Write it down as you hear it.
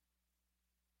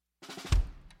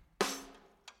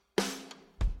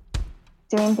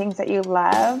doing things that you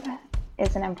love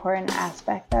is an important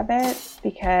aspect of it,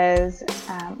 because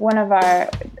one of our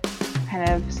kind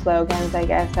of slogans, I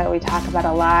guess, that we talk about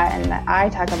a lot and that I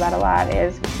talk about a lot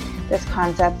is this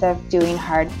concept of doing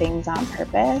hard things on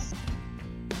purpose.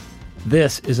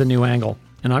 This is A New Angle,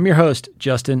 and I'm your host,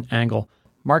 Justin Angle,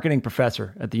 marketing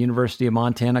professor at the University of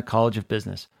Montana College of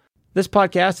Business. This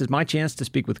podcast is my chance to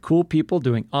speak with cool people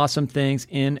doing awesome things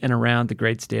in and around the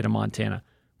great state of Montana.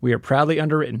 We are proudly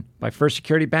underwritten by First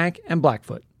Security Bank and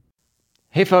Blackfoot.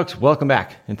 Hey folks, welcome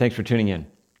back, and thanks for tuning in.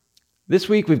 This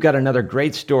week, we've got another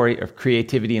great story of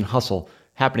creativity and hustle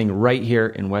happening right here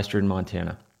in Western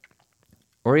Montana.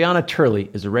 Oriana Turley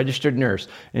is a registered nurse,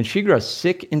 and she grows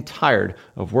sick and tired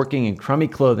of working in crummy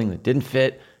clothing that didn't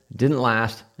fit, didn't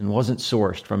last, and wasn't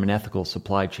sourced from an ethical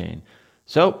supply chain.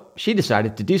 So she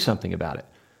decided to do something about it.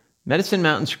 Medicine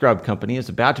Mountain Scrub Company is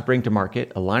about to bring to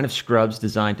market a line of scrubs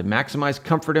designed to maximize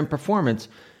comfort and performance,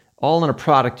 all in a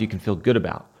product you can feel good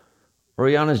about.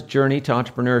 Oriana's journey to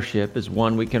entrepreneurship is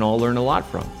one we can all learn a lot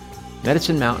from.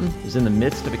 Medicine Mountain is in the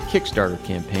midst of a Kickstarter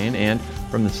campaign, and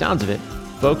from the sounds of it,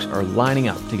 folks are lining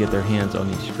up to get their hands on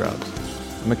these scrubs.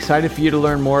 I'm excited for you to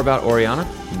learn more about Oriana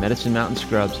and Medicine Mountain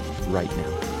Scrubs right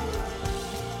now.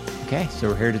 Okay, so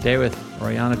we're here today with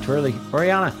Oriana Turley.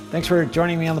 Oriana, thanks for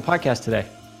joining me on the podcast today.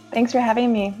 Thanks for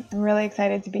having me. I'm really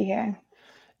excited to be here.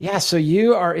 Yeah, so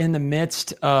you are in the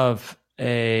midst of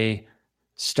a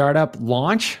startup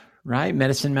launch, right?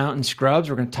 Medicine Mountain Scrubs.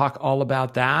 We're going to talk all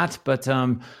about that. But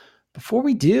before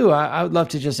we do, I would love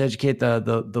to just educate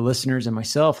the listeners and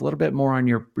myself a little bit more on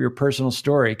your personal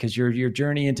story, because your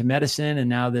journey into medicine and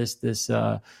now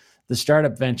the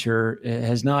startup venture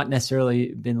has not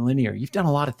necessarily been linear. You've done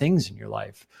a lot of things in your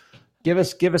life. Give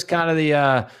us kind of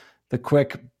the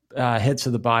quick hits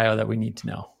of the bio that we need to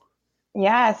know.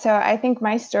 Yeah, so I think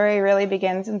my story really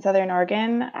begins in Southern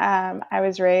Oregon. I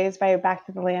was raised by back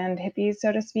to the land hippies,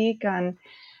 so to speak, on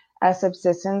a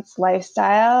subsistence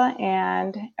lifestyle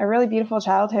and a really beautiful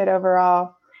childhood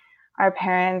overall. Our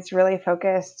parents really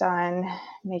focused on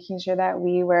making sure that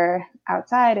we were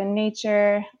outside in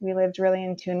nature. We lived really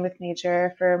in tune with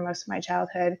nature for most of my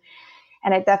childhood,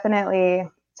 and it definitely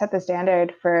set the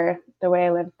standard for the way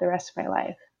I lived the rest of my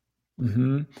life.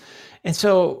 Mm-hmm. And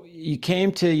so you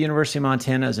came to University of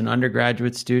Montana as an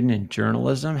undergraduate student in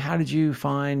journalism. How did you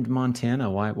find Montana?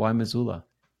 Why Missoula?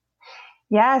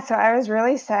 Yeah, so I was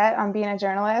really set on being a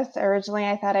journalist. Originally,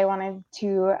 I thought I wanted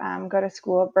to go to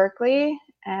school at Berkeley,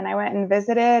 and I went and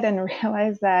visited and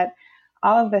realized that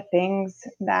all of the things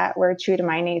that were true to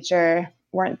my nature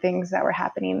weren't things that were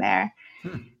happening there.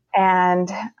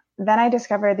 And then I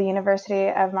discovered the University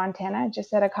of Montana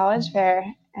just at a college fair,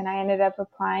 and I ended up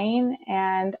applying,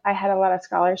 and I had a lot of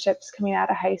scholarships coming out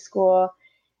of high school,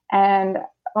 and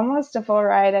almost a full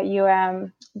ride at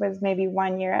was maybe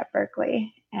 1 year at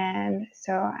Berkeley. And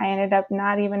so I ended up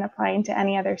not even applying to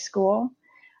any other school.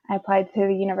 I applied to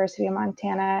the University of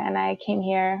Montana, and I came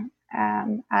here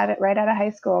right out of high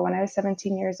school when I was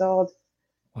 17 years old.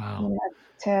 Wow.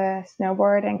 To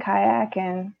snowboard and kayak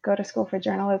and go to school for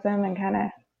journalism and kind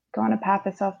of go on a path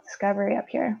of self-discovery up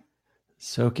here.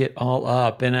 Soak it all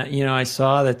up. And, I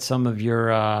saw that some of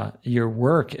your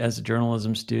work as a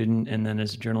journalism student and then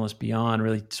as a journalist beyond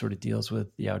really sort of deals with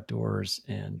the outdoors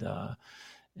and a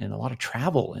lot of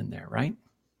travel in there, right?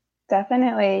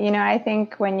 Definitely. I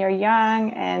think when you're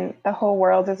young and the whole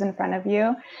world is in front of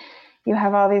you, you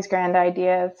have all these grand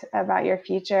ideas about your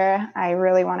future. I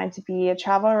really wanted to be a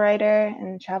travel writer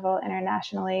and travel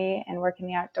internationally and work in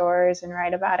the outdoors and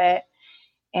write about it.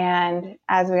 And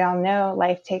as we all know,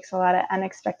 life takes a lot of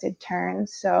unexpected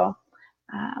turns. So,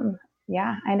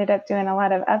 I ended up doing a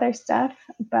lot of other stuff,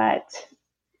 but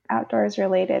outdoors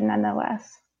related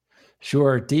nonetheless.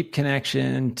 Sure. Deep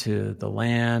connection to the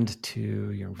land,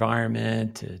 to your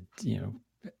environment, to,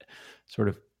 sort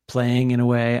of playing in a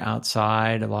way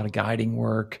outside, a lot of guiding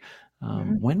work.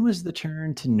 When was the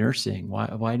turn to nursing?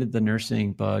 Why did the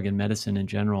nursing bug and medicine in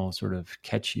general sort of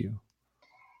catch you?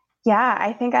 Yeah,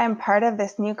 I think I'm part of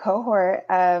this new cohort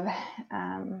of,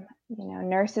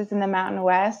 nurses in the Mountain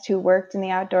West who worked in the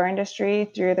outdoor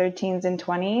industry through their teens and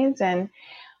 20s. And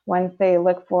once they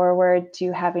look forward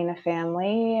to having a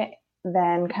family,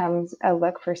 then comes a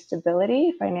look for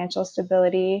stability, financial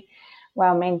stability,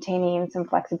 while maintaining some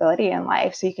flexibility in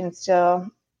life. So you can still,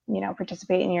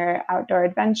 participate in your outdoor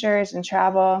adventures and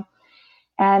travel.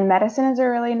 And medicine is a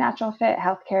really natural fit.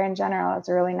 Healthcare in general is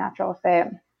a really natural fit.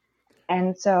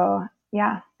 And so,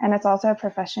 and it's also a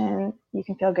profession you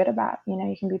can feel good about,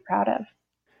 you can be proud of.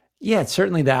 Yeah, it's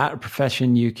certainly that. A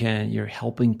profession you're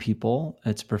helping people.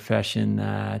 It's a profession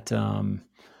that,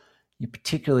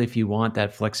 particularly if you want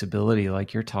that flexibility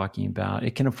like you're talking about,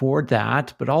 it can afford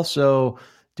that, but also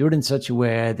do it in such a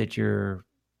way that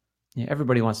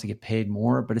everybody wants to get paid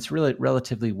more, but it's really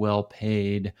relatively well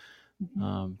paid,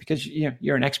 because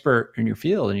you're an expert in your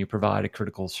field and you provide a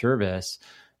critical service.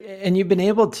 And you've been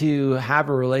able to have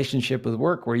a relationship with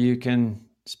work where you can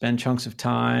spend chunks of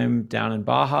time down in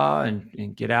Baja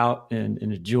and get out and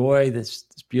enjoy this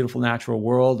beautiful natural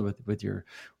world with your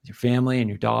family and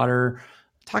your daughter.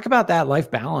 Talk about that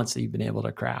life balance that you've been able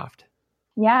to craft.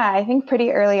 Yeah, I think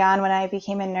pretty early on when I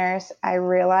became a nurse, I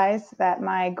realized that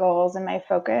my goals and my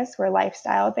focus were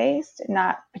lifestyle based,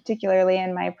 not particularly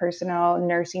in my personal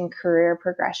nursing career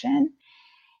progression.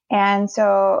 And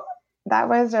so that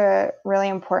was a really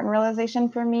important realization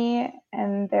for me.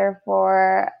 And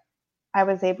therefore, I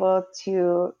was able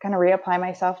to kind of reapply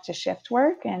myself to shift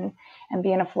work and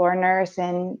being a floor nurse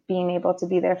and being able to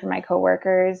be there for my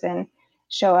coworkers and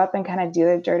show up and kind of do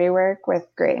the dirty work with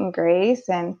grit and grace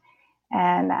and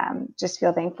just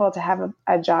feel thankful to have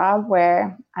a job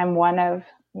where I'm one of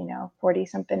 40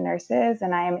 something nurses,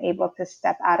 and I am able to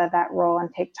step out of that role and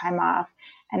take time off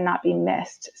and not be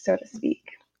missed, so to speak.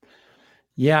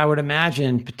 Yeah, I would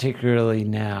imagine, particularly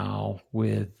now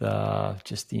with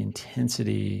just the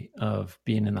intensity of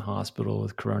being in the hospital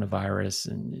with coronavirus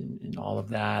and all of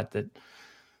that, that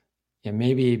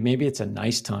maybe it's a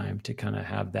nice time to kind of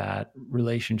have that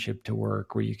relationship to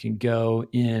work where you can go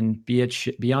in,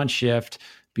 be on shift,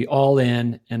 be all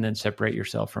in, and then separate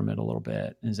yourself from it a little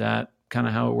bit. Is that kind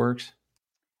of how it works?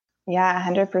 Yeah,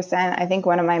 100%. I think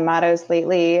one of my mottos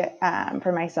lately,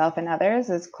 for myself and others,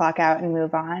 is clock out and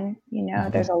move on.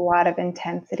 There's a lot of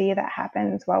intensity that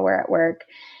happens while we're at work.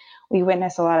 We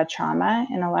witness a lot of trauma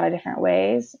in a lot of different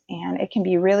ways, and it can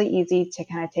be really easy to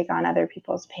kind of take on other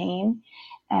people's pain.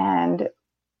 And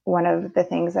one of the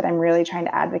things that I'm really trying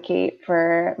to advocate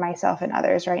for myself and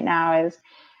others right now is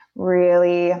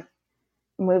really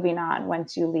moving on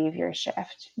once you leave your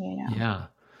shift. Yeah.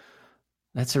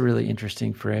 That's a really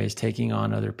interesting phrase, taking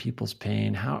on other people's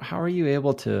pain. How are you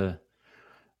able to?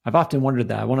 I've often wondered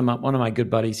that. One of my good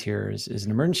buddies here is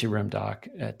an emergency room doc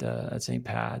at St.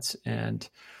 Pat's, and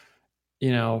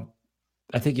you know,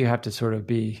 I think you have to sort of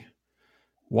be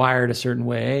wired a certain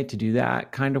way to do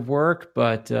that kind of work.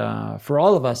 But for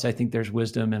all of us, I think there's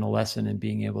wisdom and a lesson in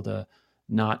being able to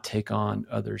not take on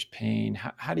others' pain.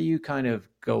 How do you kind of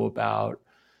go about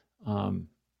um,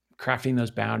 crafting those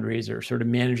boundaries or sort of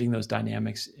managing those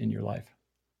dynamics in your life?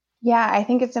 Yeah, I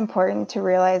think it's important to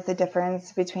realize the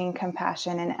difference between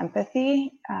compassion and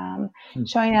empathy. Hmm.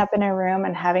 Showing up in a room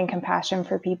and having compassion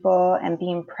for people and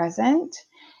being present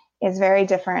is very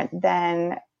different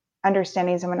than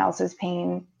understanding someone else's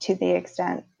pain to the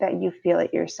extent that you feel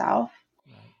it yourself.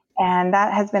 Right. And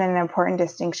that has been an important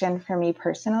distinction for me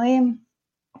personally,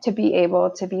 to be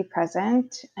able to be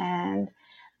present and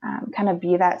kind of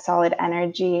be that solid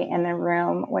energy in the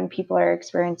room when people are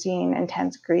experiencing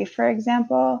intense grief, for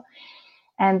example,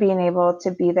 and being able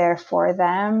to be there for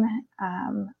them,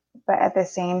 but at the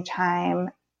same time,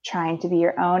 trying to be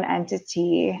your own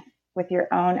entity with your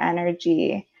own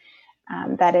energy,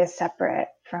 that is separate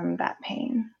from that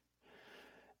pain.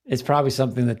 It's probably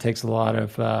something that takes a lot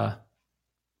of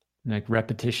like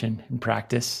repetition and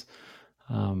practice.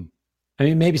 Um, I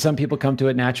mean, maybe some people come to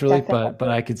it naturally, but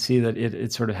Definitely. I could see that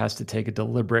it sort of has to take a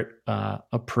deliberate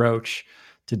approach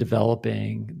to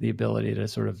developing the ability to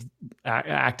sort of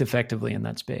act effectively in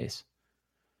that space.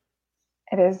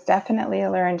 It is definitely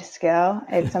a learned skill.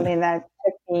 It's something that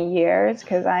took me years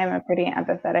because I'm a pretty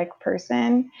empathetic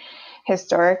person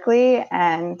historically.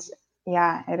 And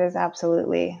yeah, it is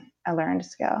absolutely a learned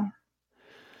skill.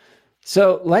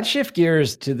 So let's shift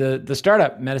gears to the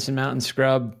startup Medicine Mountain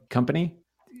Scrub company,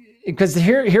 because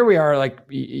here we are, like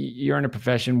you're in a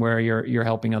profession where you're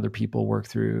helping other people work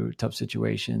through tough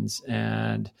situations,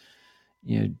 and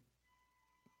you know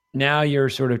now you're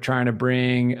sort of trying to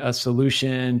bring a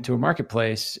solution to a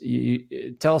marketplace.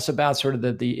 Tell us about sort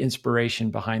of the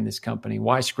inspiration behind this company.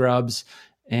 Why scrubs,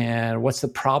 and what's the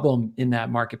problem in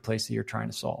that marketplace that you're trying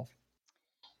to solve?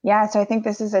 Yeah, so I think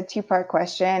this is a two-part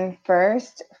question.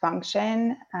 First,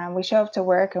 function. We show up to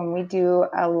work and we do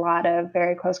a lot of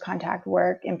very close contact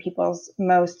work in people's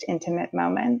most intimate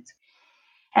moments.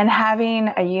 And having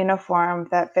a uniform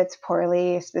that fits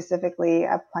poorly, specifically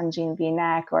a plunging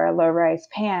V-neck or a low-rise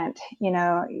pant,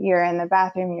 you're in the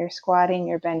bathroom, you're squatting,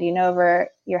 you're bending over,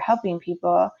 you're helping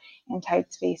people in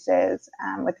tight spaces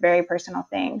with very personal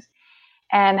things.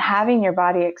 And having your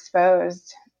body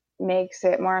exposed makes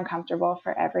it more uncomfortable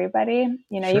for everybody.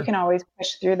 You Sure. can always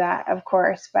push through that, of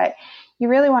course, but you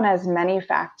really want as many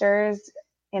factors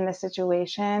in the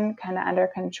situation kind of under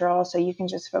control so you can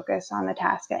just focus on the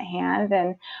task at hand.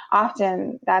 And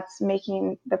often that's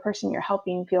making the person you're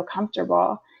helping feel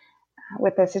comfortable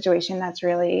with a situation that's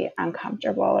really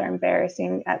uncomfortable or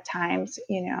embarrassing at times,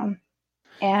 Yeah,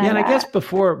 and And I guess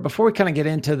before we kind of get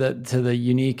into the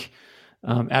unique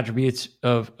attributes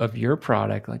of your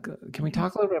product, like, can we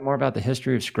talk a little bit more about the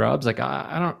history of scrubs? Like,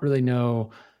 I don't really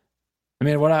know. I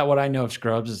mean, what I know of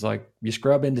scrubs is like you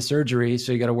scrub into surgery,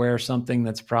 so you got to wear something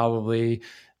that's probably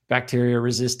bacteria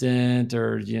resistant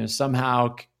or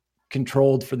somehow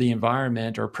controlled for the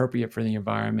environment or appropriate for the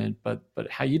environment. But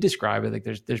how you describe it, like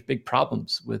there's big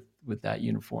problems with that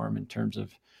uniform in terms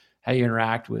of how you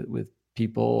interact with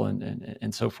people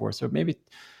and so forth. So maybe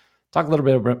talk a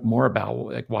little bit more about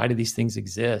like why do these things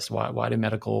exist? Why do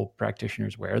medical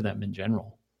practitioners wear them in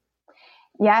general?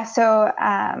 Yeah, so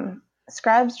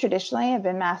scrubs traditionally have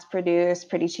been mass produced,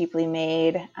 pretty cheaply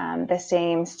made, the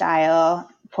same style,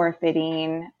 poor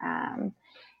fitting,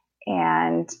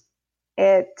 and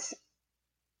it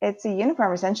it's a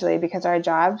uniform essentially because our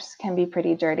jobs can be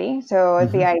pretty dirty. So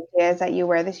the Mm-hmm. idea is that you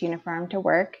wear this uniform to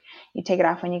work. You take it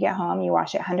off when you get home. You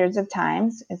wash it hundreds of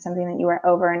times. It's something that you wear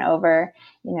over and over.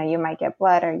 You might get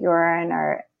blood or urine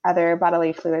or other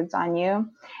bodily fluids on you.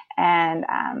 And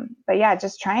but yeah,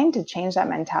 just trying to change that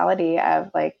mentality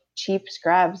of like cheap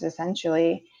scrubs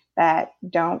essentially that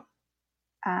don't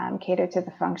cater to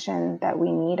the function that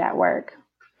we need at work.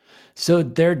 So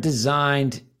they're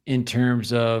designed in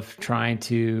terms of trying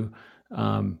to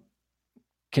um,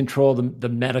 control the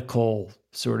medical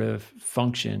sort of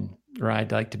function,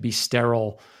 right? Like to be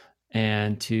sterile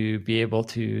and to be able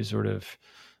to sort of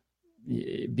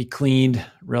be cleaned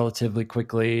relatively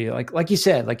quickly. Like you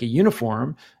said, like a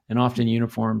uniform, and often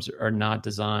uniforms are not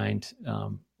designed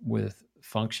with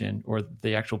function or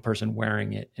the actual person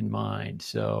wearing it in mind.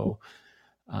 So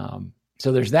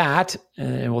there's that,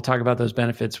 and we'll talk about those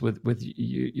benefits with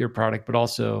your product, but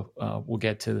also we'll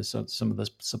get to some of the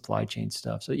supply chain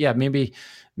stuff. So yeah, maybe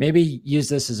use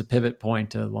this as a pivot point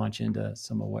to launch into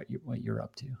some of what you're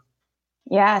up to.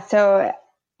 Yeah, so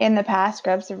in the past,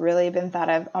 scrubs have really been thought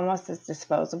of almost as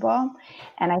disposable.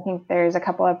 And I think there's a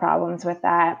couple of problems with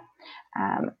that.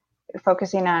 Um,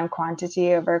 Focusing on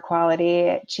quantity over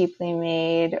quality, cheaply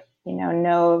made,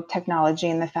 no technology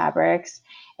in the fabrics.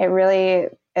 It really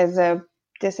is a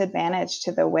disadvantage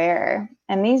to the wearer.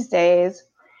 And these days,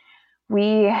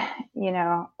 we, you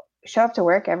know, show up to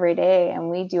work every day and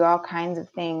we do all kinds of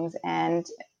things. And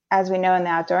as we know in the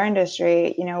outdoor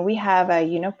industry, we have a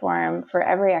uniform for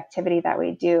every activity that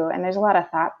we do. And there's a lot of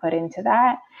thought put into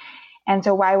that. And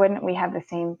so why wouldn't we have the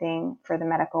same thing for the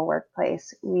medical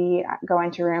workplace? We go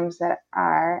into rooms that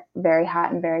are very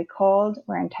hot and very cold.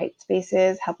 We're in tight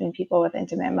spaces, helping people with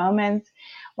intimate moments.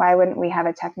 Why wouldn't we have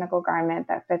a technical garment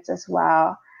that fits us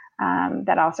well,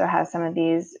 that also has some of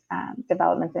these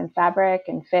developments in fabric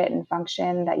and fit and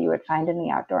function that you would find in the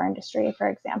outdoor industry, for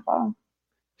example?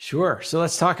 Sure. So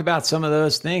let's talk about some of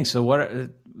those things. So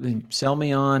sell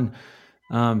me on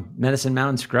Medicine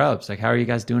Mountain Scrubs. Like, how are you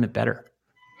guys doing it better?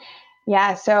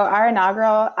 Yeah, so our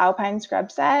inaugural Alpine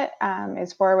scrub set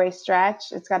is four-way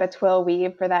stretch. It's got a twill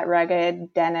weave for that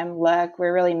rugged denim look.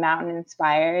 We're really mountain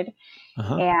inspired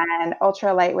Uh-huh. and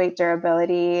ultra lightweight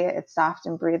durability. It's soft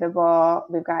and breathable.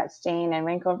 We've got stain and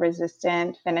wrinkle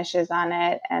resistant finishes on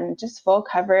it and just full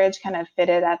coverage, kind of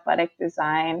fitted athletic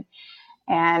design.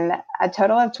 And a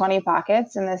total of 20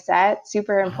 pockets in the set.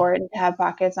 Super Wow. important to have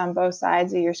pockets on both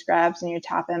sides of your scrubs and your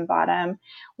top and bottom.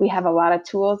 We have a lot of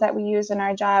tools that we use in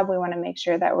our job. We want to make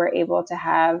sure that we're able to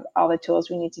have all the tools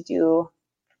we need to do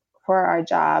for our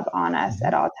job on us Mm-hmm.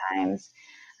 at all times.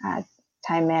 Uh,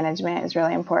 Time management is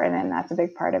really important, and that's a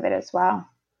big part of it as well.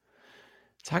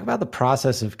 Talk about the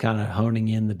process of kind of honing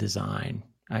in the design.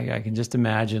 I can just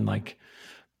imagine like,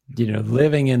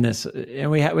 living in this,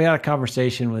 and we had a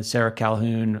conversation with Sarah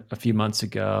Calhoun a few months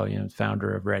ago,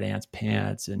 founder of Red Ants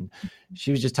Pants, and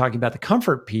she was just talking about the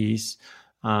comfort piece,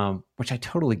 which I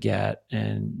totally get,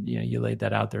 and you laid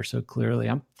that out there so clearly.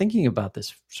 I'm thinking about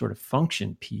this sort of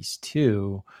function piece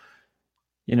too.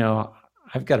 You know,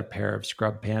 I've got a pair of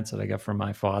scrub pants that I got from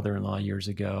my father-in-law years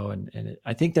ago, and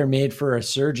I think they're made for a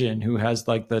surgeon who has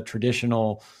like the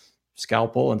traditional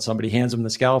scalpel, and somebody hands him the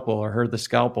scalpel or her the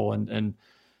scalpel, and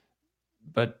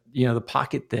but the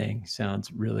pocket thing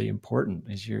sounds really important.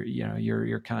 Is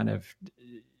you're kind of,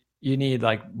 you need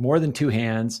like more than two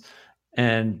hands,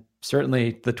 and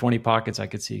certainly the 20 pockets I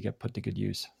could see get put to good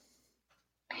use.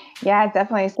 Yeah,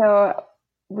 definitely. So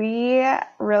we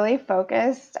really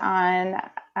focused on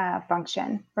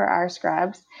function for our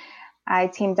scrubs. I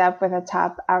teamed up with a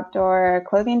top outdoor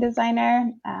clothing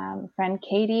designer, friend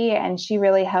Katie, and she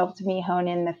really helped me hone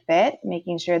in the fit,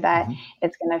 making sure that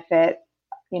it's going to fit,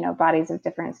 bodies of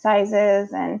different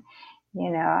sizes, and,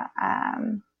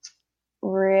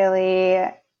 really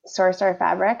source our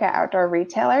fabric at outdoor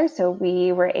retailers. So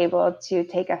we were able to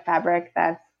take a fabric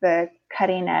that's the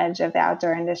cutting edge of the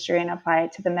outdoor industry and apply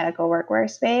it to the medical workwear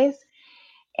space.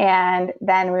 And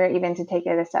then we were even to take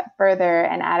it a step further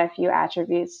and add a few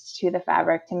attributes to the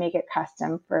fabric to make it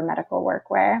custom for medical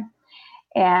workwear.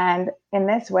 And in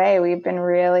this way, we've been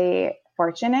really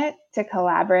fortunate to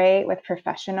collaborate with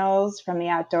professionals from the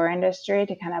outdoor industry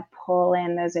to kind of pull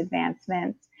in those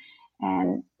advancements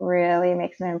and really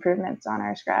make some improvements on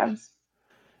our scrubs.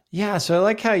 Yeah. So I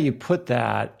like how you put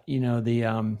that,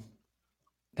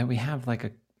 that we have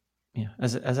like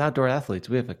as outdoor athletes,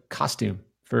 we have a costume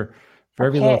for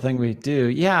every little thing we do.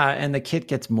 Yeah. And the kit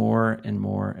gets more and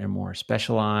more and more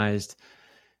specialized.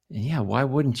 And yeah, why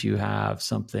wouldn't you have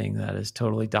something that is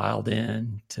totally dialed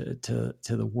in to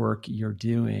the work you're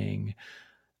doing?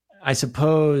 I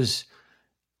suppose,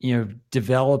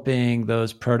 developing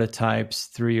those prototypes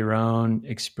through your own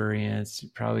experience,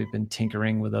 you've probably been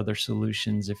tinkering with other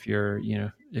solutions.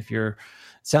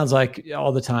 Sounds like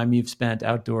all the time you've spent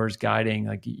outdoors guiding,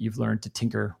 like you've learned to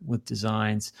tinker with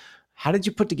designs. How did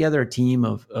you put together a team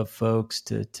of folks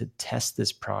to test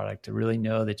this product, to really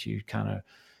know that you kind of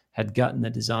had gotten the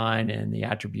design and the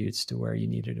attributes to where you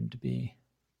needed them to be?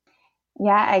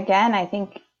 Yeah, again, I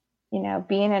think,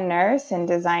 being a nurse and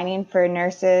designing for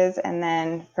nurses and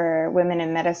then for women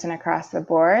in medicine across the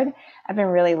board, I've been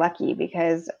really lucky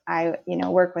because I,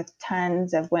 work with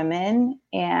tons of women,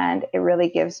 and it really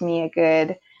gives me a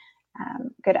good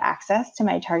access to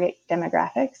my target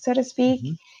demographic, so to speak.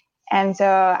 Mm-hmm. And so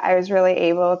I was really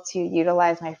able to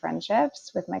utilize my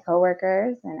friendships with my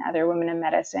coworkers and other women in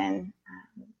medicine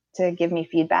to give me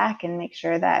feedback and make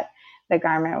sure that the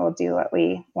garment will do what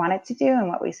we want it to do and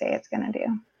what we say it's going to do.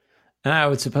 And I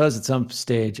would suppose at some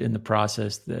stage in the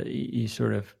process that you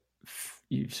sort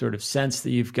of sense that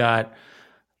you've got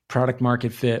product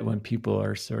market fit when people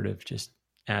are sort of just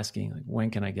asking, like,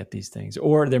 when can I get these things?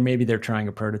 Or they're trying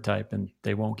a prototype and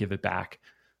they won't give it back.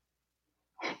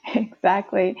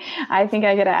 Exactly. I think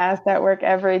I get asked at work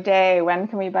every day, when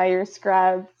can we buy your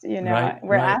scrubs?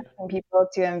 We're asking people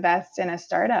to invest in a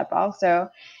startup also.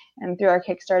 And through our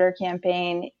Kickstarter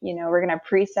campaign, we're going to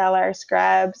pre-sell our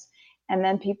scrubs, and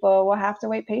then people will have to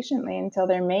wait patiently until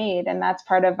they're made. And that's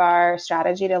part of our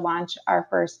strategy to launch our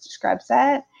first scrub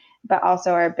set, but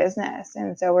also our business.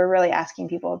 And so we're really asking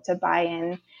people to buy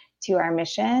in to our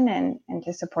mission and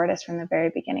to support us from the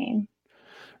very beginning.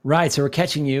 Right. So we're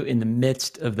catching you in the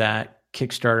midst of that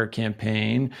Kickstarter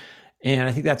campaign. And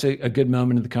I think that's a good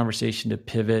moment of the conversation to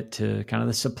pivot to kind of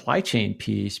the supply chain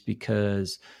piece,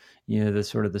 because, the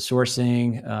sort of the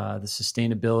sourcing, the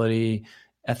sustainability,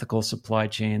 ethical supply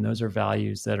chain, those are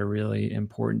values that are really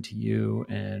important to you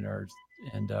and are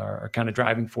kind of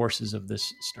driving forces of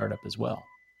this startup as well.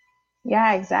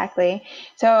 Yeah, exactly.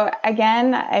 So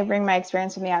again, I bring my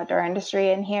experience from the outdoor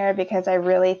industry in here because I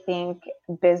really think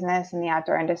business in the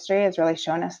outdoor industry has really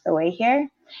shown us the way here.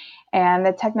 And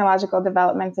the technological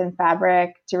developments in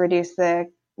fabric to reduce the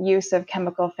use of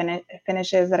chemical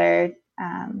finishes that are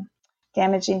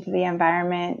damaging to the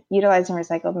environment, utilizing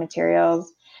recycled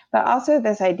materials, but also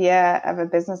this idea of a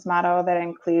business model that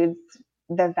includes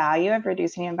the value of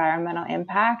reducing environmental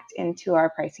impact into our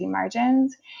pricing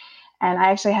margins. And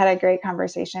I actually had a great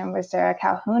conversation with Sarah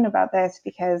Calhoun about this,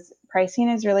 because pricing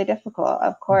is really difficult,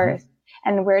 of course. Mm-hmm.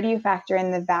 And where do you factor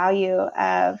in the value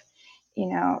of,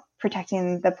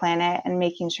 protecting the planet and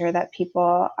making sure that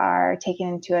people are taken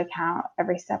into account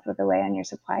every step of the way on your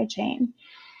supply chain?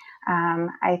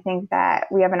 I think that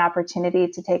we have an opportunity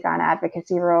to take on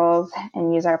advocacy roles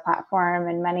and use our platform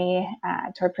and money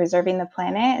toward preserving the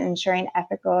planet and ensuring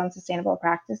ethical and sustainable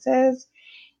practices.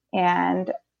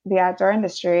 And the outdoor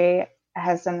industry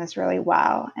has done this really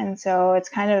well. And so it's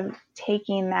kind of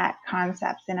taking that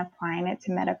concept and applying it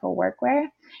to medical workwear.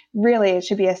 Really, it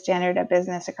should be a standard of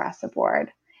business across the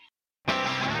board.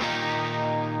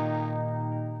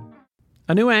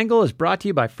 A New Angle is brought to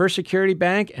you by First Security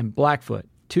Bank and Blackfoot,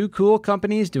 two cool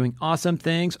companies doing awesome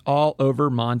things all over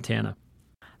Montana.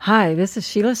 Hi, this is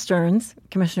Sheila Stearns,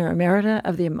 Commissioner Emerita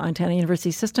of the Montana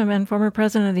University System and former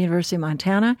president of the University of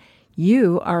Montana.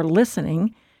 You are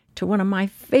listening to one of my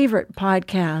favorite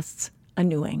podcasts, A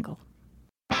New Angle.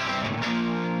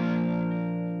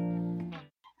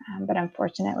 But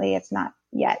unfortunately, it's not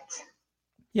yet.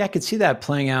 Yeah, I could see that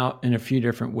playing out in a few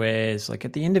different ways. Like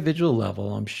at the individual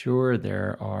level, I'm sure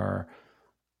there are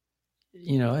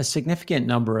a significant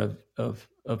number of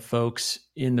folks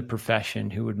in the profession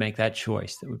who would make that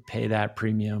choice, that would pay that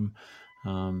premium,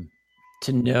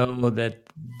 to know that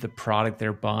the product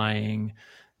they're buying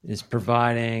is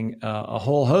providing a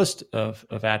whole host of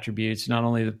attributes, not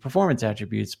only the performance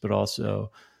attributes, but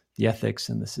also the ethics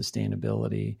and the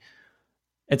sustainability.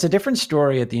 It's a different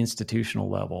story at the institutional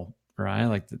level, right?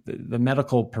 Like the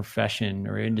medical profession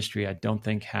or industry, I don't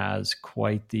think has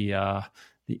quite the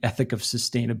ethic of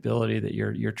sustainability that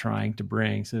you're trying to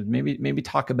bring. So maybe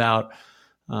talk about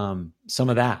some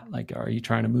of that. Like, are you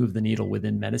trying to move the needle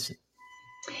within medicine?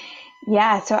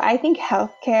 Yeah, so I think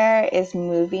healthcare is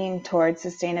moving towards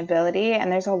sustainability,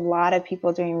 and there's a lot of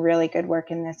people doing really good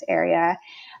work in this area,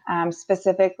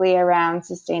 specifically around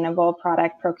sustainable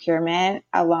product procurement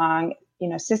along,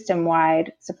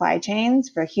 system-wide supply chains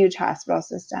for huge hospital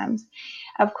systems.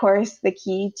 Of course, the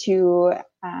key to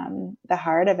the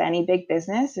heart of any big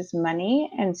business is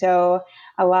money, and so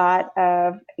a lot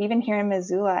of, even here in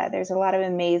Missoula, there's a lot of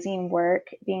amazing work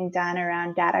being done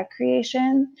around data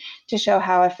creation to show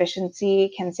how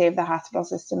efficiency can save the hospital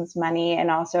systems money, and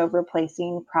also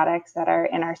replacing products that are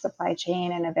in our supply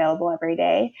chain and available every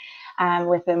day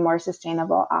with a more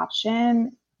sustainable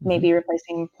option, maybe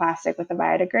replacing plastic with a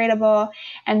biodegradable,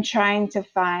 and trying to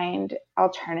find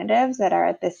alternatives that are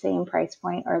at the same price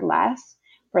point or less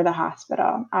for the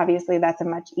hospital. Obviously, that's a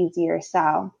much easier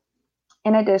sell.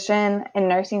 In addition, in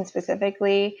nursing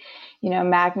specifically,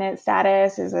 magnet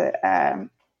status is a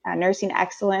nursing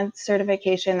excellence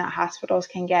certification that hospitals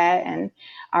can get. And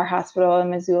our hospital in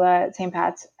Missoula at St.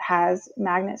 Pat's has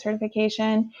magnet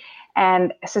certification.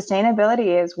 And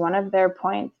sustainability is one of their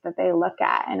points that they look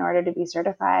at in order to be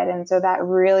certified. And so that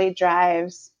really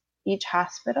drives each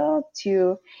hospital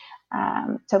to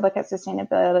look at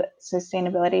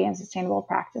sustainability and sustainable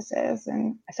practices.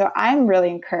 And so I'm really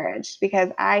encouraged because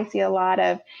I see a lot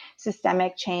of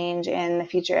systemic change in the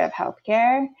future of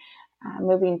healthcare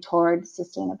moving towards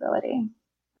sustainability.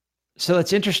 So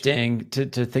it's interesting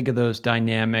to think of those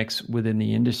dynamics within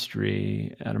the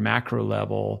industry at a macro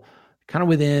level, kind of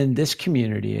within this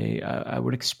community. I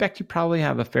would expect you probably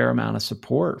have a fair amount of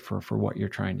support for what you're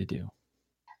trying to do.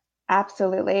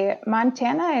 Absolutely.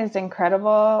 Montana is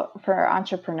incredible for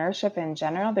entrepreneurship in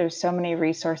general. There's so many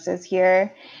resources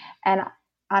here. And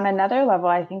on another level,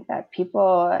 I think that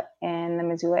people in the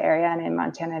Missoula area and in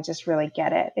Montana just really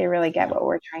get it. They really get what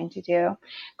we're trying to do.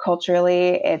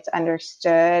 Culturally, it's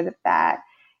understood that,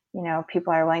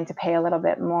 people are willing to pay a little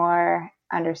bit more,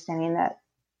 understanding that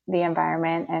the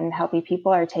environment and healthy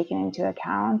people are taken into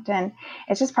account. And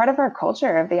it's just part of our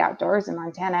culture of the outdoors in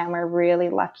Montana. And we're really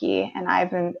lucky. And I've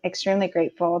been extremely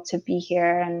grateful to be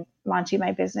here and launching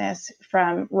my business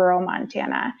from rural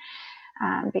Montana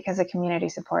because the community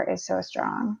support is so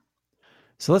strong.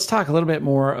 So let's talk a little bit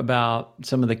more about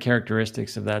some of the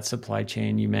characteristics of that supply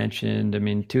chain you mentioned. I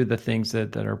mean, two of the things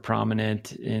that are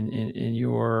prominent in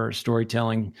your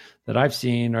storytelling that I've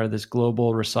seen are this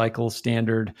global recycle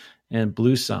standard and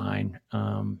Blue Sign.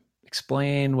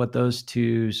 Explain what those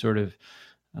two sort of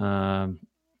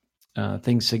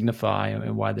things signify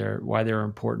and why they're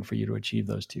important for you to achieve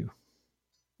those two.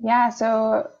 Yeah,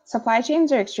 so supply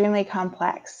chains are extremely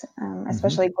complex,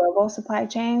 especially global supply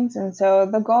chains. And so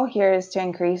the goal here is to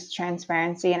increase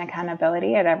transparency and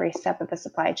accountability at every step of the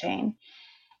supply chain.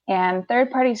 And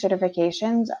third-party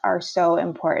certifications are so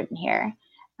important here,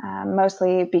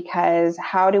 mostly because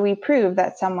how do we prove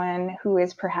that someone who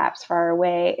is perhaps far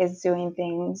away is doing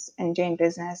things and doing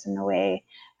business in a way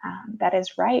that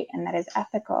is right and that is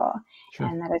ethical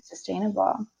and that is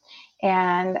sustainable?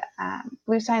 And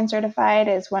Blue Sign Certified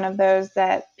is one of those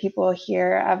that people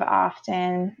hear of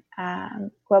often.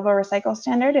 Global Recycle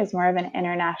Standard is more of an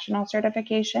international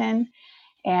certification.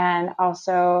 And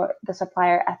also the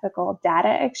Supplier Ethical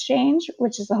Data Exchange,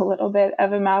 which is a little bit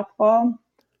of a mouthful,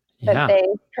 but they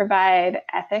provide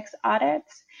ethics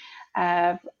audits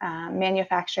of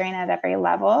manufacturing at every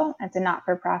level. It's a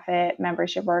not-for-profit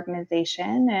membership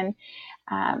organization.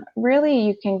 And really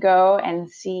you can go and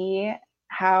see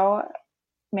how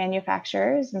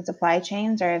manufacturers and supply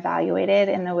chains are evaluated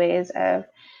in the ways of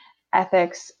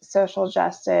ethics, social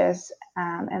justice,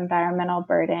 environmental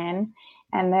burden.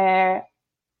 And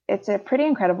it's a pretty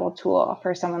incredible tool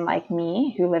for someone like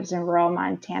me who lives in rural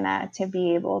Montana to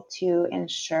be able to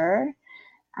ensure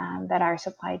that our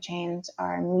supply chains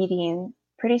are meeting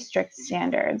pretty strict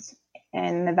standards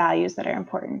and the values that are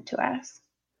important to us.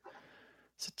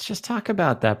 So just talk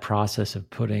about that process of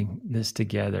putting this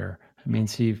together. I mean,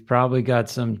 so you've probably got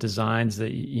some designs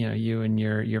that you and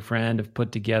your friend have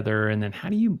put together, and then how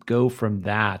do you go from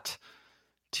that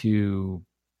to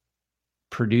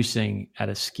producing at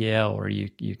a scale where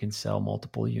you can sell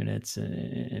multiple units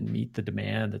and meet the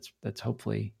demand that's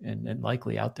hopefully and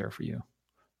likely out there for you.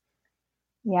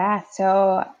 Yeah,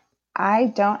 so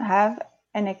I don't have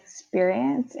an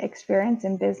experience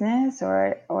in business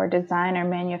or design or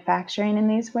manufacturing in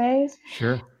these ways.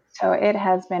 Sure. So it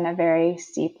has been a very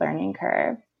steep learning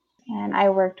curve. And I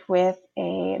worked with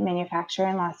a manufacturer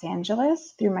in Los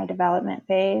Angeles through my development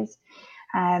phase,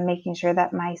 making sure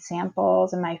that my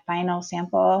samples and my final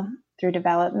sample through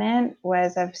development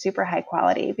was of super high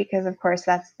quality, because of course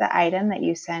that's the item that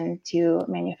you send to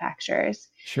manufacturers.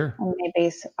 Sure. And they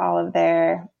base all of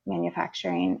their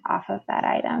manufacturing off of that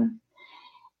item.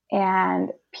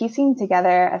 And piecing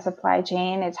together a supply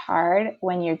chain is hard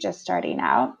when you're just starting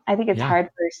out. I think it's hard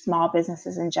for small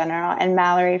businesses in general. And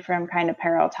Mallory from Kind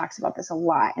Apparel talks about this a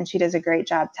lot, and she does a great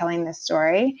job telling this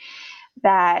story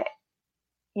that,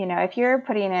 you know, if you're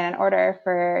putting in an order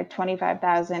for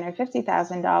 $25,000 or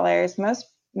 $50,000, most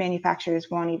manufacturers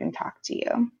won't even talk to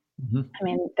you. Mm-hmm. I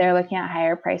mean, they're looking at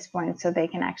higher price points so they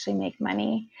can actually make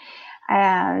money.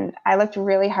 And I looked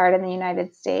really hard in the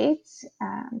United States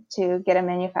to get a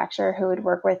manufacturer who would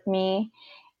work with me.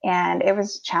 And it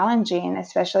was challenging,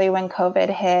 especially when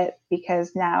COVID hit,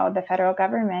 because now the federal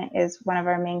government is one of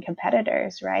our main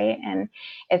competitors, right? And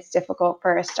it's difficult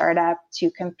for a startup to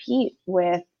compete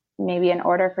with maybe an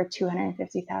order for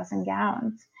 250,000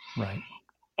 gowns. Right.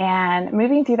 And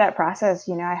moving through that process,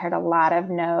 you know, I heard a lot of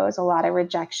no's, a lot of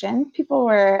rejection. People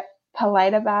were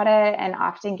polite about it and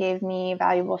often gave me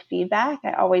valuable feedback.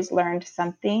 I always learned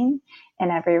something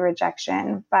in every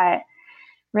rejection, but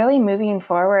really moving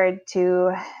forward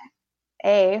to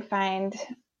find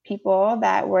people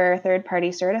that were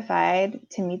third-party certified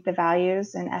to meet the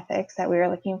values and ethics that we were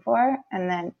looking for, and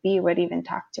then B, would even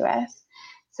talk to us.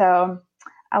 So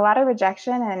a lot of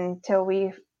rejection until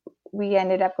we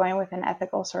ended up going with an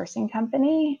ethical sourcing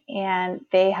company, and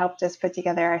they helped us put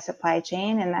together our supply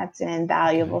chain, and that's an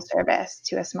invaluable service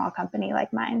to a small company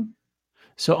like mine.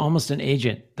 So almost an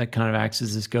agent that kind of acts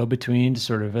as this go-between to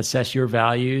sort of assess your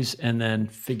values and then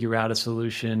figure out a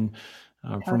solution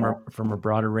from a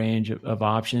broader range of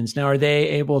options. Now, are they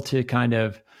able to kind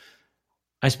of,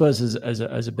 I suppose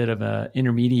as a bit of an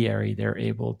intermediary, they're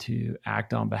able to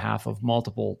act on behalf of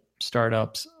multiple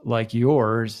startups like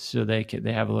yours, so they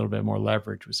have a little bit more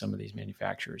leverage with some of these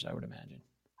manufacturers, I would imagine.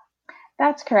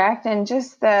 That's correct. And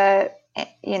just the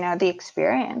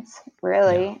experience,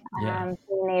 really,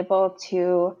 being able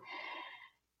to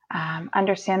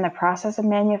understand the process of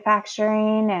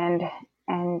manufacturing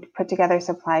and put together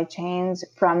supply chains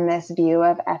from this view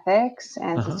of ethics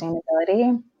and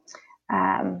sustainability.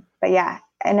 But yeah,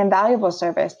 an invaluable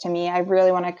service to me. I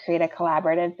really want to create a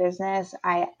collaborative business.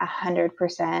 I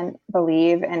 100%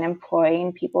 believe in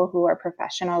employing people who are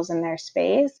professionals in their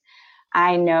space.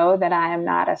 I know that I am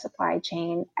not a supply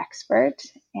chain expert,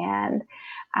 and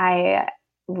I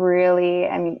really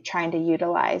am trying to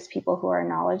utilize people who are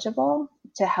knowledgeable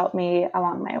to help me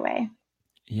along my way.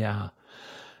 Yeah.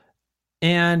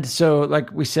 And so,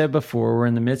 like we said before, we're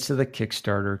in the midst of the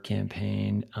Kickstarter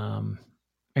campaign.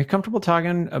 Are you comfortable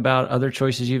talking about other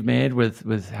choices you've made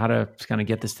with how to kind of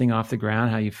get this thing off the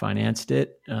ground, how you financed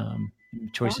it,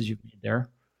 choices you've made there?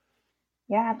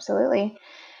 Yeah, absolutely.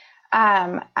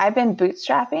 I've been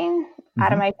bootstrapping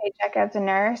out of my paycheck as a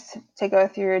nurse to go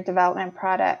through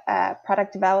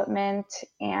product development,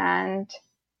 and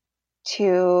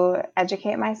to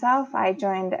educate myself. I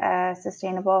joined a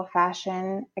sustainable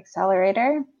fashion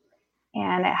accelerator,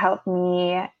 and it helped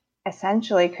me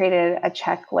essentially create a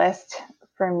checklist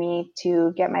for me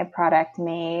to get my product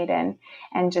made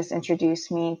and just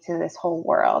introduce me to this whole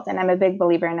world. And I'm a big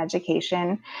believer in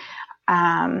education.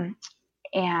 And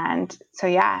so,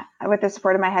 yeah, with the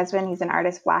support of my husband, he's an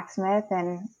artist blacksmith,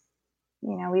 and,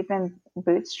 you know, we've been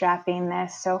bootstrapping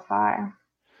this so far.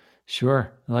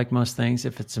 Sure. Like most things,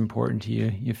 if it's important to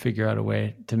you, you figure out a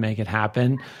way to make it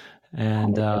happen.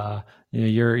 And,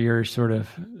 you're sort of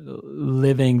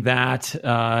living that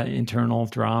internal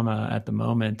drama at the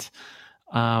moment.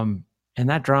 And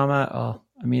that drama,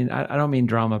 I don't mean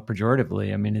drama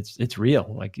pejoratively. I mean, it's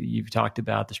real. Like you've talked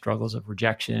about the struggles of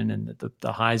rejection and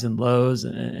the highs and lows,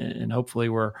 and hopefully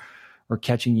we're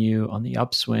catching you on the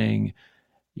upswing.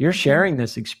 You're sharing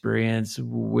this experience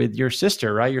with your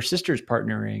sister, right? Your sister's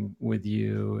partnering with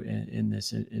you in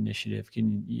this initiative.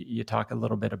 Can you talk a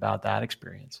little bit about that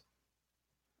experience?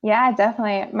 Yeah,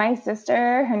 definitely. My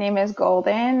sister, her name is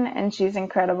Golden, and she's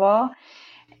incredible.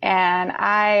 And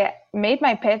I made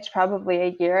my pitch probably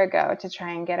a year ago to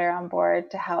try and get her on board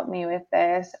to help me with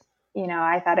this. You know,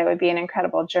 I thought it would be an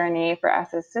incredible journey for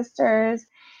us as sisters.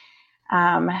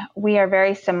 We are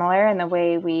very similar in the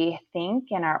way we think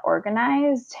and are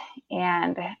organized.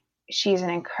 And she's an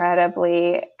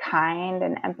incredibly kind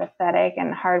and empathetic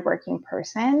and hardworking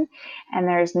person. And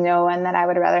there's no one that I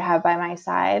would rather have by my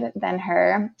side than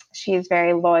her. She's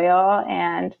very loyal.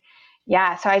 And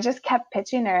yeah, so I just kept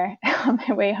pitching her on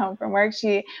my way home from work.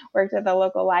 She worked at the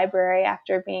local library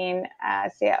after being a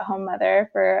stay-at-home mother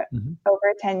for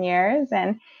over 10 years.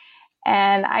 And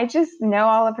I just know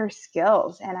all of her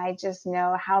skills, and I just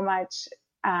know how much,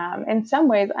 in some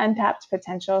ways, untapped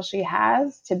potential she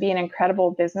has to be an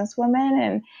incredible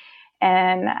businesswoman.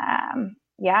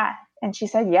 Yeah, and she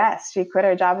said yes. She quit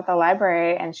her job at the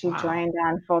library and she joined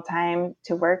on full time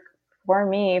to work for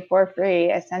me for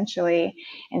free, essentially,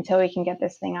 until we can get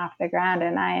this thing off the ground.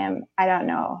 And I don't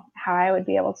know how I would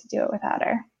be able to do it without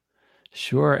her.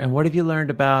 Sure. And what have you learned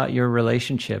about your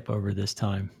relationship over this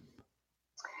time?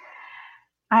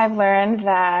 I've learned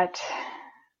that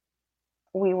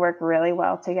we work really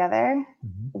well together.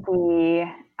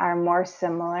 We are more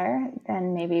similar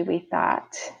than maybe we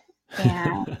thought.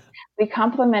 And we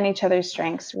complement each other's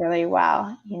strengths really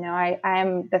well.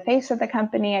 I'm the face of the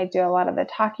company. I do a lot of the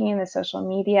talking, the social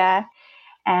media.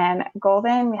 And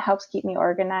Golden helps keep me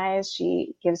organized.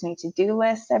 She gives me to-do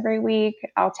lists every week.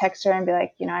 I'll text her and be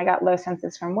like, I got low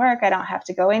census from work. I don't have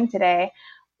to go in today.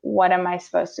 What am I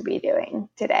supposed to be doing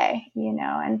today?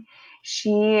 And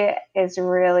she is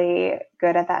really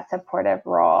good at that supportive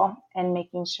role and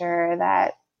making sure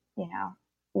that,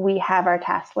 we have our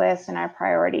task list and our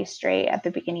priorities straight at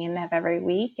the beginning of every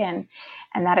week. And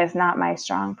that is not my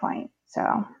strong point.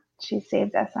 So she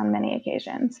saved us on many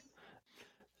occasions.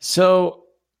 So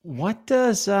what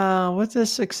does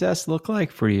success look like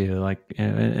for you, like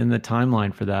in the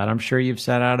timeline for that? I'm sure you've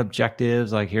set out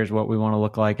objectives, like here's what we want to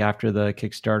look like after the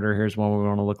Kickstarter, here's what we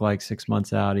want to look like 6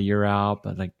 months out, a year out,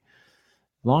 but like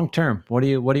long term, what do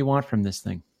you want from this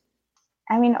thing?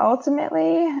 I mean,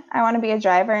 ultimately, I want to be a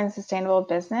driver in sustainable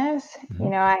business.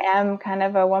 I am kind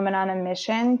of a woman on a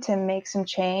mission to make some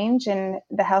change in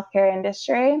the healthcare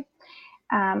industry.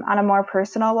 On a more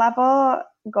personal level,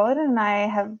 Golden and I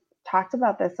have talked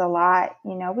about this a lot.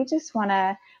 We just want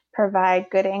to provide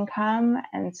good income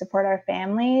and support our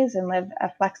families and live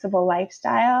a flexible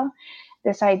lifestyle.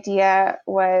 This idea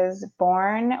was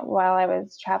born while I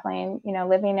was traveling,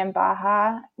 living in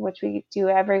Baja, which we do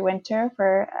every winter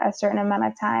for a certain amount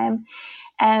of time.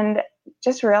 And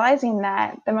just realizing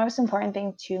that the most important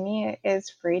thing to me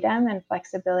is freedom and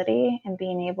flexibility and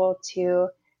being able to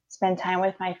spend time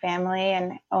with my family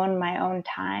and own my own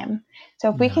time. So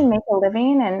if we can make a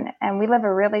living and we live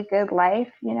a really good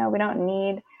life, we don't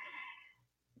need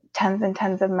tons and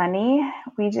tons of money.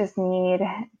 We just need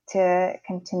to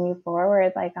continue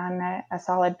forward like on a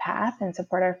solid path and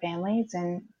support our families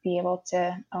and be able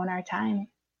to own our time.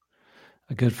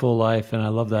 A good full life. And I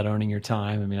love that, owning your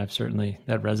time. I mean, that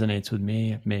resonates with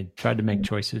me. I've tried to make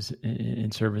choices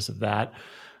in service of that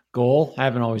goal. I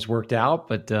haven't always worked out,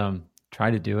 but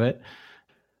try to do it.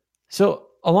 So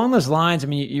along those lines, I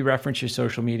mean, you referenced your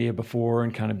social media before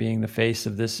and kind of being the face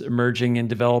of this emerging and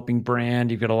developing brand.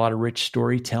 You've got a lot of rich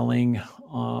storytelling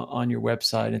on your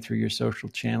website and through your social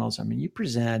channels. I mean, you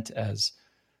present as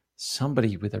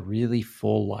somebody with a really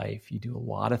full life. You do a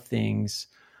lot of things.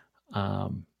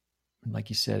 Like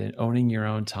you said, owning your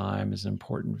own time is an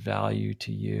important value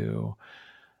to you.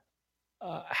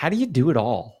 How do you do it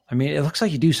all? I mean, it looks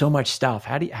like you do so much stuff.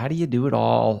 How do you do it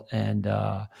all and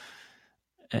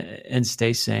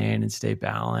stay sane and stay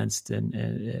balanced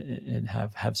and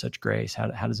have such grace?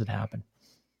 How does it happen?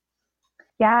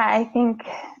 Yeah, I think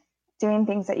doing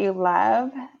things that you love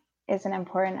is an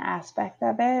important aspect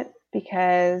of it,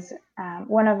 because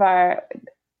one of our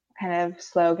kind of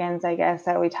slogans, I guess,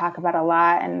 that we talk about a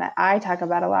lot and that I talk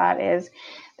about a lot is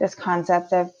this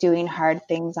concept of doing hard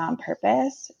things on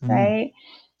purpose, right?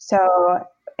 So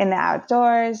in the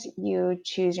outdoors, you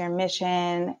choose your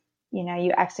mission,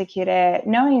 you execute it,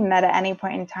 knowing that at any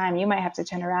point in time, you might have to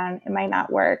turn around. It might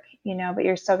not work, but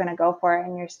you're still going to go for it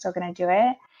and you're still going to do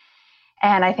it.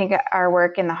 And I think our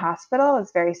work in the hospital is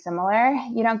very similar.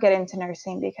 You don't get into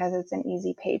nursing because it's an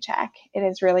easy paycheck. It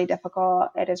is really difficult.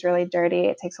 It is really dirty.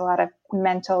 It takes a lot of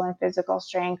mental and physical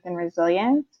strength and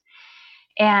resilience.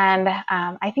 And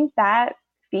I think that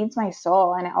feeds my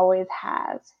soul, and it always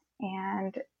has.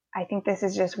 And I think this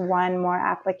is just one more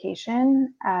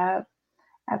application of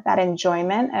that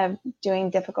enjoyment of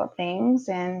doing difficult things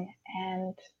and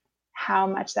how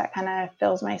much that kind of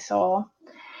fills my soul.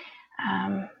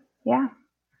 Yeah.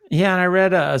 Yeah, and I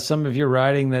read some of your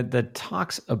writing that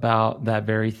talks about that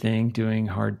very thing, doing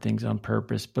hard things on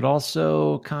purpose, but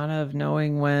also kind of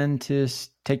knowing when to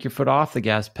take your foot off the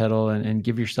gas pedal and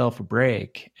give yourself a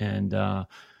break. And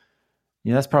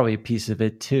that's probably a piece of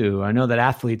it too. I know that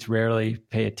athletes rarely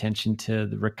pay attention to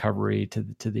the recovery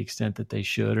to the extent that they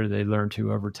should, or they learn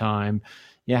to over time.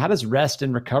 Yeah, how does rest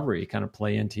and recovery kind of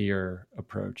play into your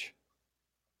approach?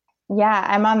 Yeah,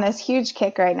 I'm on this huge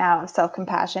kick right now of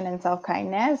self-compassion and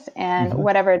self-kindness. And Hmm.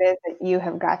 whatever it is that you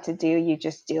have got to do, you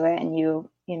just do it and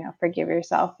forgive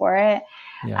yourself for it.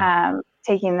 Yeah.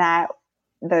 Taking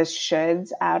those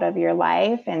shoulds out of your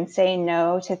life and saying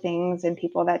no to things and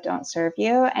people that don't serve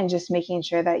you, and just making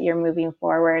sure that you're moving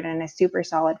forward in a super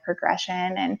solid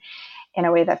progression and in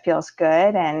a way that feels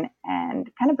good, and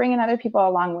kind of bringing other people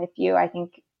along with you. I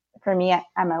think for me,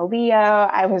 I'm a Leo.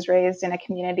 I was raised in a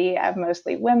community of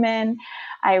mostly women.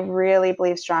 I really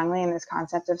believe strongly in this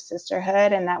concept of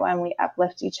sisterhood, and that when we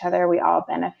uplift each other, we all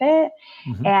benefit.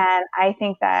 Hmm. And I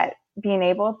think that being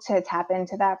able to tap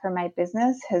into that for my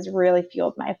business has really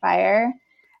fueled my fire.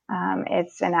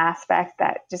 It's an aspect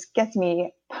that just gets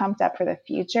me pumped up for the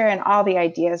future and all the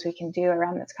ideas we can do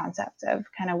around this concept of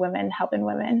kind of women helping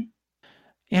women.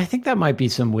 Yeah, I think that might be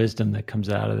some wisdom that comes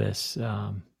out of this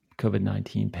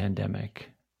COVID-19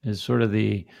 pandemic, is sort of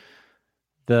the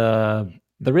the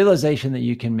realization that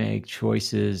you can make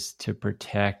choices to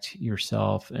protect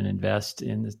yourself and invest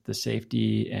in the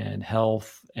safety and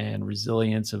health and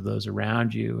resilience of those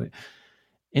around you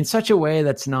in such a way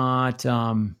that's not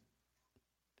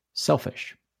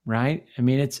selfish, right? I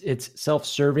mean, it's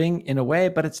self-serving in a way,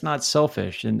 but it's not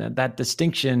selfish, and that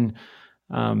distinction,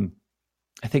 um,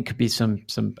 I think, could be some.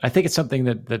 I think it's something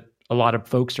that a lot of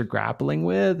folks are grappling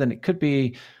with, and it could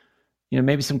be,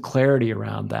 maybe some clarity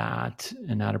around that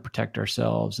and how to protect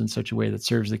ourselves in such a way that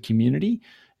serves the community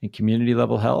and community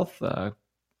level health.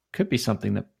 Could be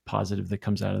something that positive that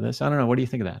comes out of this. I don't know. What do you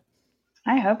think of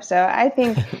I hope so. I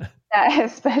think that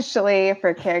especially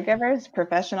for caregivers,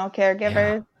 professional Yeah.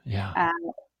 caregivers, Yeah.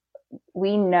 um,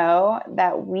 we know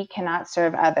that we cannot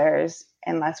serve others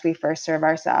unless we first serve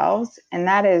ourselves. And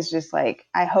that is just like,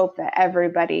 I hope that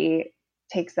everybody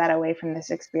takes that away from this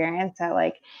experience, that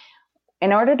like,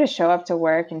 in order to show up to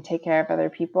work and take care of other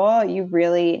people, you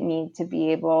really need to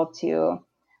be able to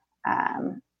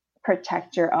um,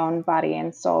 protect your own body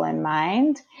and soul and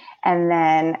mind, and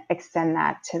then extend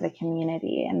that to the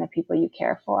community and the people you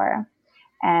care for.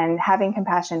 And having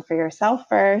compassion for yourself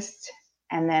first,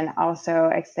 and then also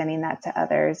extending that to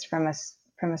others from a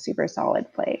super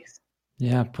solid place.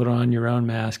 Yeah, put on your own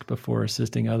mask before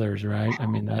assisting others, right? I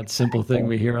mean, that simple thing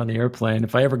we hear on the airplane.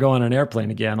 If I ever go on an airplane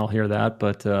again, I'll hear that.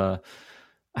 But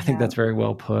I think Yeah. that's very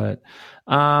well put.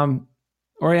 Um,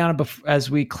 Oriana, as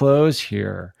we close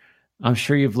here, I'm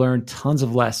sure you've learned tons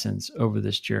of lessons over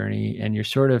this journey, and you're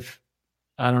sort of,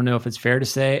 I don't know if it's fair to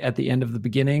say, at the end of the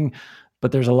beginning,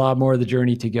 but there's a lot more of the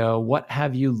journey to go. What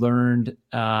have you learned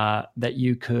that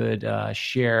you could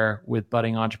share with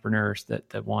budding entrepreneurs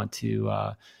that want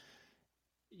to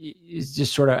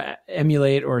just sort of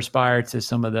emulate or aspire to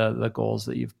some of the goals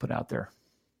that you've put out there?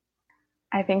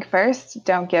 I think first,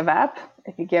 don't give up.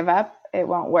 If you give up, it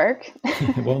won't work.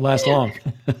 It won't last long.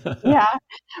 Yeah,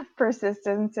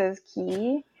 persistence is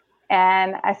key.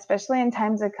 And especially in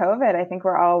times of COVID, I think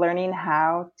we're all learning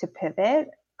how to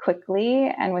pivot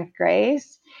quickly and with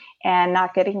grace, and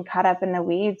not getting caught up in the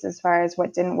weeds as far as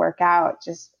what didn't work out,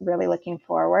 just really looking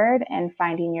forward and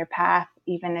finding your path,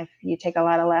 even if you take a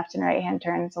lot of left and right hand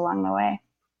turns along the way.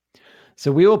 So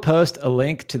we will post a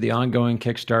link to the ongoing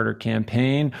Kickstarter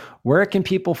campaign. Where can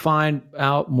people find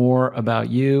out more about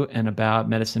you and about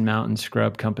Medicine Mountain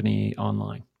Scrub Company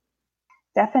online?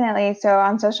 Definitely. So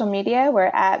on social media, we're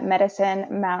at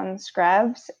Medicine Mountain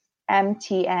Scrubs,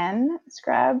 MTN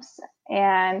Scrubs,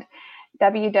 and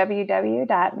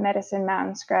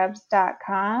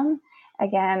www.medicinemountainscrubs.com.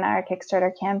 Again, our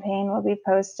Kickstarter campaign will be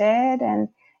posted, and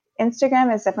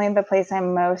Instagram is definitely the place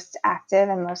I'm most active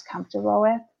and most comfortable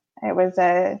with. It was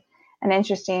an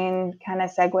interesting kind of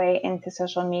segue into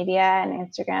social media, and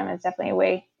Instagram is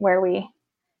definitely where we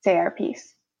say our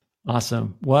piece.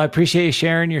 Awesome. Well, I appreciate you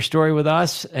sharing your story with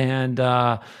us. And,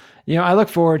 I look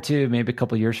forward to maybe a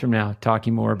couple of years from now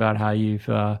talking more about how you've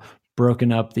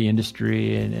broken up the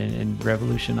industry and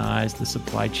revolutionized the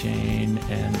supply chain,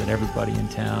 and that everybody in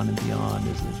town and beyond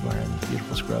is wearing these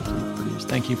beautiful scrubs that you produce.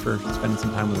 Thank you for spending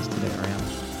some time with us today, Oriana.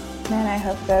 Man, I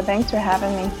hope so. Thanks for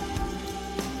having me.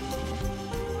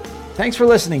 Thanks for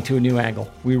listening to A New Angle.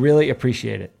 We really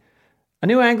appreciate it. A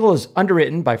New Angle is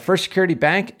underwritten by First Security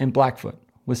Bank and Blackfoot,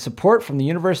 with support from the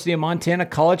University of Montana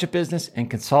College of Business and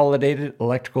Consolidated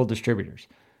Electrical Distributors.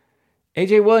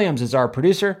 AJ Williams is our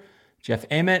producer. Jeff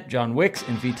Ament, John Wicks,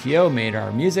 and VTO made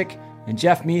our music. And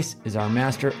Jeff Meese is our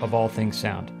master of all things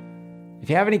sound. If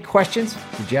you have any questions,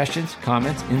 suggestions,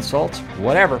 comments, insults,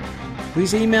 whatever,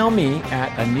 please email me at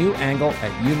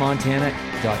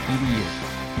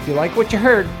anewangle@umontana.edu. If you like what you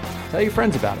heard, tell your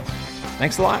friends about us.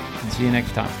 Thanks a lot, and see you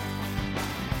next time.